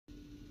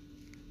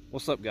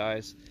What's up,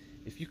 guys?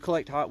 If you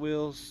collect Hot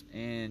Wheels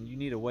and you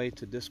need a way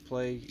to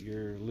display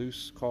your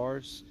loose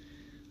cars,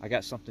 I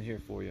got something here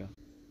for you.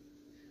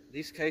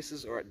 These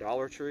cases are at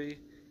Dollar Tree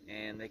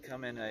and they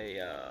come in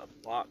a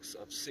box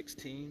of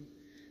 16.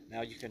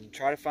 Now you can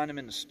try to find them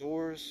in the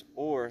stores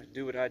or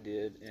do what I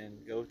did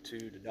and go to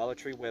the Dollar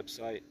Tree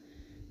website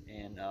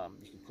and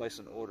you can place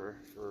an order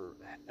for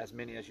as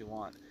many as you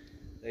want.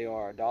 They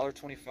are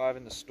 $1.25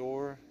 in the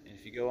store, and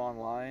if you go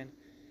online,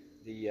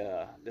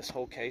 this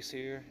whole case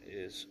here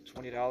is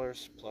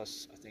 $20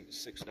 plus I think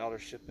 $6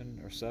 shipping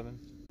or $7.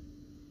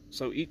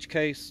 So each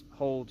case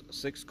holds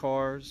 6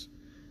 cars.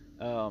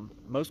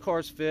 Most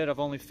cars fit. I've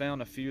only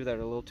found a few that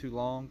are a little too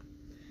long,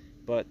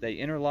 but they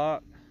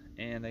interlock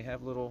and they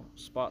have little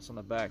spots on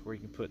the back where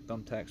you can put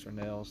thumbtacks or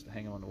nails to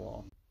hang them on the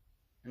wall.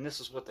 And this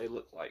is what they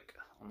look like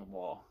on the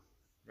wall,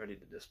 ready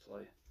to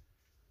display.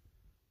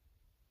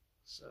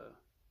 So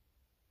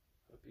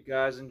hope you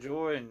guys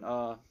enjoy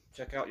and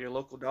check out your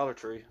local Dollar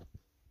Tree.